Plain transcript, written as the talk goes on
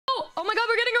Oh my god,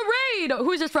 we're getting a raid.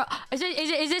 Who's this from?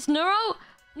 Is this Neuro?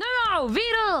 No,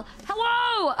 Vedal.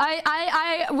 Hello.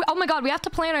 Oh my god, we have to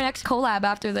plan our next collab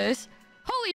after this.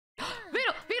 Holy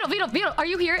Vedal, are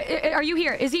you here? Are you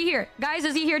here? Is he here? Guys,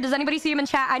 is he here? Does anybody see him in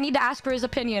chat? I need to ask for his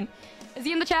opinion. Is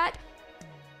he in the chat?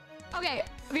 Okay.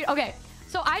 Okay.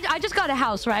 So I just got a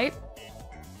house, right?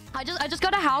 I just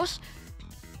got a house.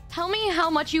 Tell me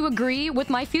how much you agree with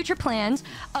my future plans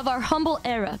of our humble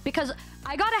era, because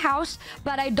I got a house,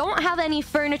 but I don't have any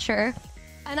furniture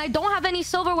and I don't have any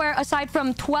silverware aside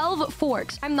from 12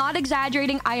 forks. I'm not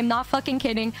exaggerating. I am not fucking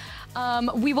kidding.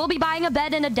 We will be buying a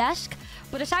bed and a desk,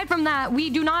 but aside from that, we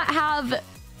do not have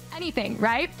anything,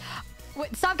 right?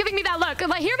 Wait, stop giving me that look.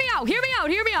 Like, hear me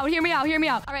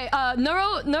out. All right,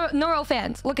 Neuro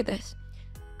fans, look at this.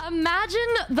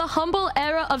 Imagine the humble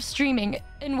era of streaming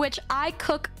in which I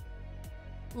cook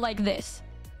like this.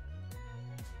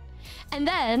 And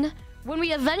then, when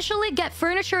we eventually get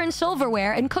furniture and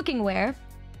silverware and cookingware,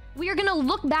 we are gonna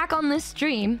look back on this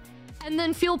stream and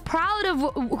then feel proud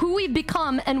of who we've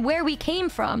become and where we came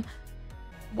from.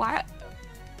 Why?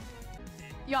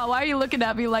 Yo, why are you looking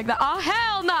at me like that? Oh,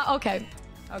 hell no! Okay.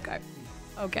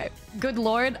 Good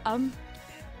lord. I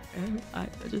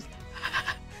just...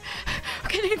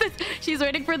 She's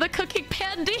waiting for the cooking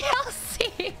pan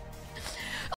DLC.